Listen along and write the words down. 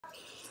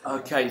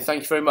Okay,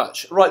 thank you very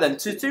much. Right then,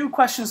 to do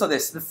questions like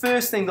this, the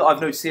first thing that I've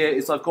noticed here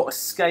is I've got a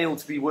scale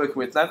to be working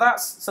with. Now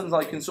that's something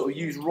I can sort of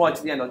use right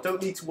at the end. I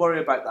don't need to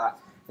worry about that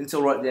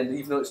until right at the end,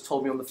 even though it's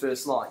told me on the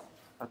first line.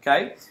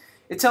 Okay?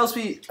 It tells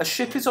me a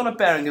ship is on a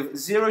bearing of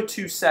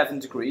 027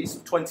 degrees,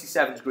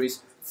 27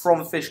 degrees, from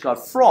Fishguard.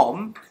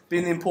 From,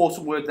 being the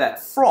important word there.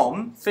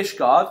 From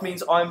Fishguard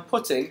means I'm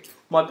putting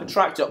my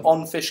protractor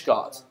on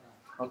Fishguard.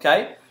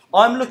 Okay?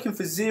 I'm looking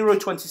for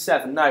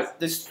 0.27. Now,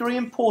 there's three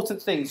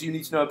important things you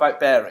need to know about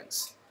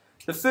bearings.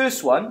 The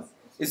first one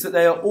is that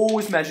they are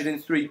always measured in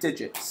 3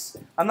 digits.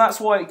 And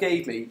that's why it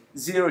gave me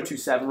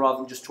 0.27 rather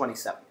than just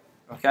 27.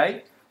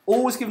 Okay?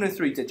 Always given in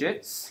 3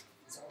 digits.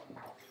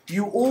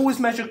 You always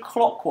measure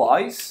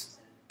clockwise.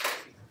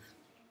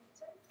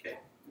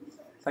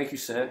 Thank you,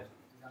 sir.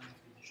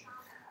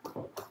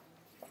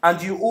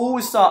 And you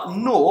always start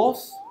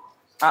north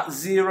at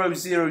 0,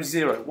 0,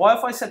 0. Why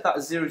have I said that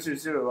as 0, 0,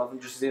 0 rather than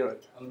just 0?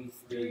 Only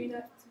 3.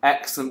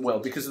 Excellent, Will,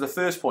 because of the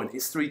first point,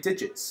 it's 3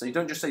 digits. So you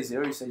don't just say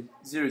 0, you say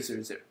 0,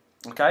 0, 0.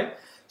 Okay?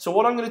 So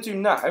what I'm going to do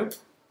now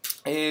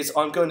is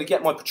I'm going to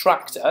get my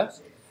protractor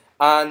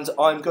and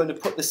I'm going to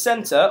put the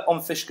centre on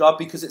Fishguard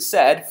because it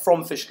said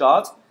from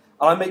Fishguard,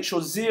 and I make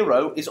sure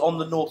 0 is on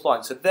the north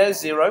line. So there's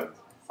 0,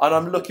 and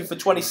I'm looking for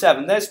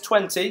 27. There's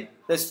 20,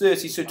 there's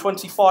 30, so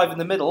 25 in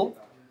the middle.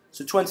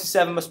 So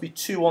 27 must be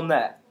 2 on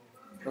there.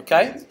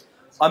 Okay?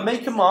 I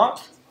make a mark,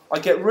 I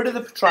get rid of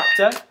the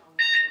protractor,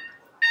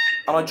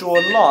 and I draw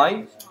a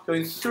line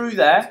going through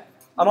there,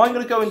 and I'm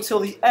going to go until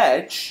the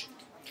edge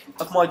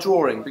of my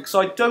drawing, because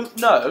I don't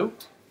know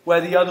where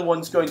the other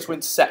one's going to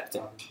intersect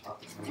it.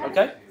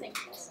 Okay?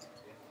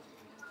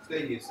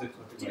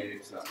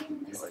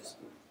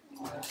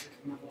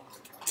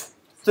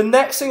 The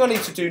next thing I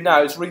need to do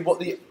now is read what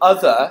the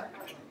other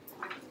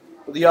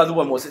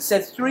one was. It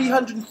said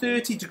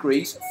 330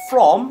 degrees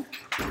from,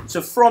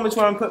 so from is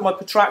where I'm putting my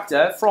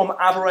protractor, from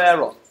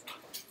Aberaeron.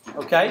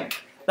 Okay?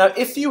 Now,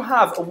 if you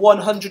have a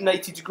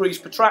 180 degrees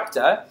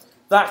protractor,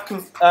 that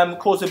can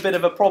cause a bit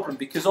of a problem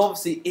because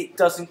obviously it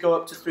doesn't go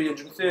up to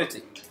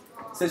 330.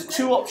 So there's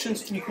 2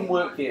 options you can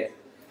work here.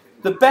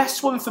 The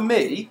best one for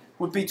me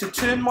would be to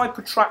turn my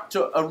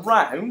protractor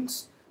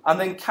around and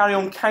then carry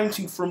on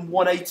counting from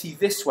 180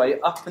 this way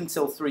up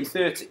until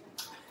 330.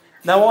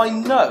 Now I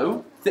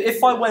know that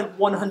if I went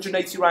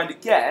 180 round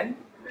again,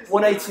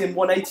 180 and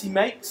 180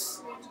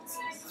 makes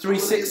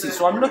 360.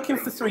 So I'm looking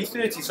for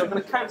 330, so I'm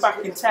going to count back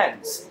in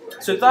tens.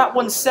 So that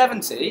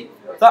 170,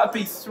 that would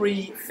be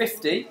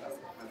 350,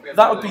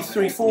 that would be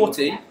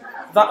 340,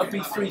 that would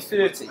be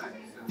 330.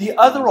 The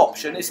other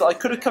option is that I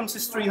could have come to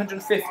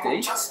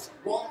 350.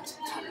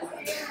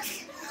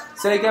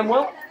 Say again,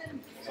 Will?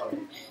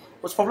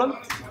 What's the problem?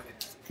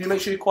 Can you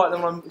make sure you're quiet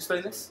when I'm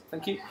explaining this?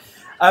 Thank you.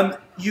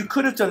 You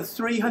could have done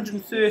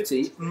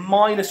 330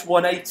 minus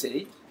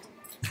 180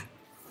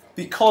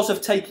 because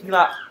of taking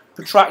that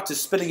protractor,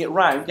 spinning it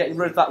round, getting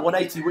rid of that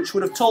 180, which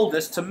would have told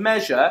us to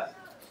measure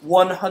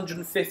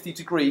 150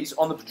 degrees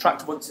on the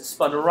protractor once it's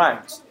spun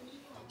around.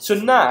 So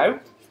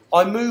now,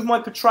 I move my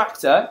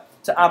protractor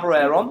to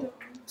Aberaeron,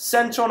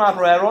 centre on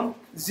Aberaeron,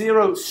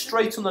 0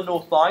 straight on the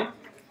north line,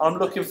 and I'm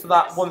looking for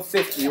that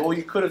 150, or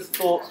you could have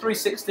thought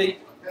 360,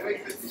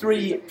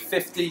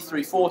 350,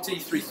 340,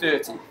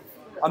 330.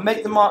 I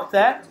make the mark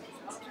there,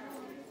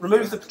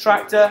 remove the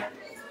protractor,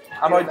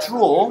 and I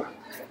draw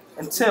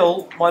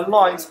until my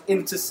lines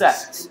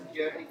intersect.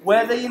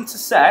 Where they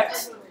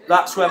intersect,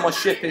 that's where my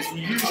ship is.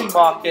 You usually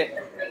mark it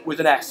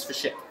with an S for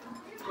ship.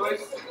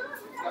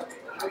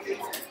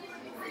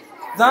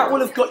 That will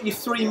have got you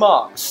 3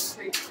 marks.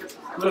 You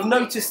will have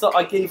noticed that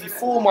I gave you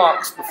 4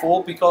 marks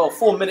before, or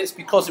 4 minutes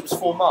because it was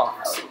 4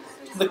 marks.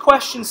 The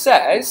question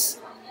says,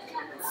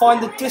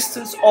 find the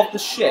distance of the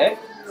ship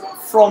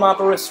from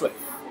Aberystwyth.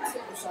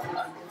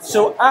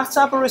 So at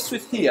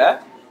Aberystwyth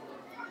here,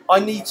 I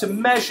need to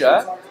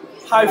measure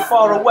how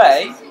far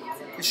away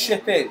the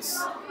ship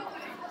is.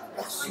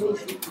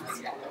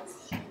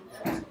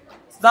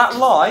 That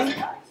line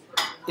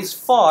is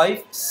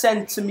 5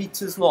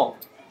 centimetres long.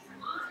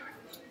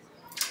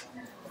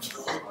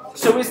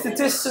 So is the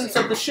distance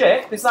of the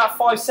ship, is that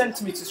 5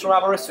 centimetres from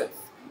Aberystwyth?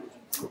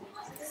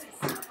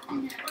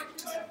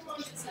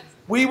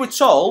 We were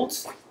told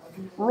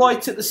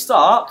right at the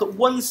start that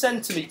 1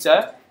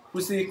 centimetre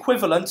was the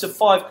equivalent of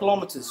 5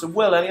 kilometres. So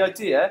Will, any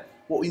idea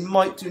what we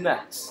might do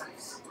next?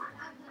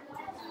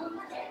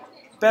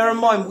 Bear in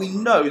mind, we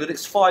know that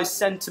it's 5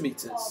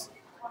 centimetres.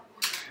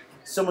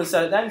 Someone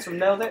said it then, someone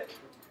nailed it.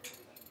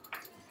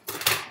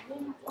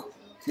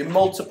 You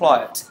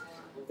multiply it.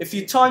 If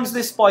you times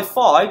this by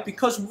 5,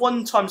 because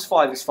 1 times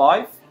 5 is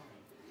 5,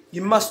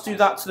 you must do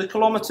that to the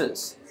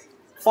kilometres.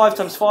 5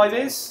 times 5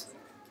 is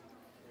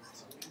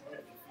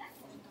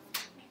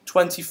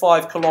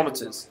 25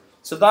 kilometres.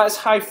 So that is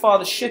how far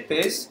the ship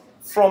is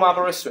from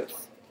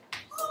Aberystwyth.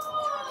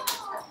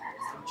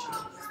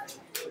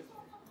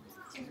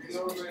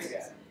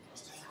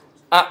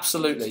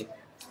 Absolutely.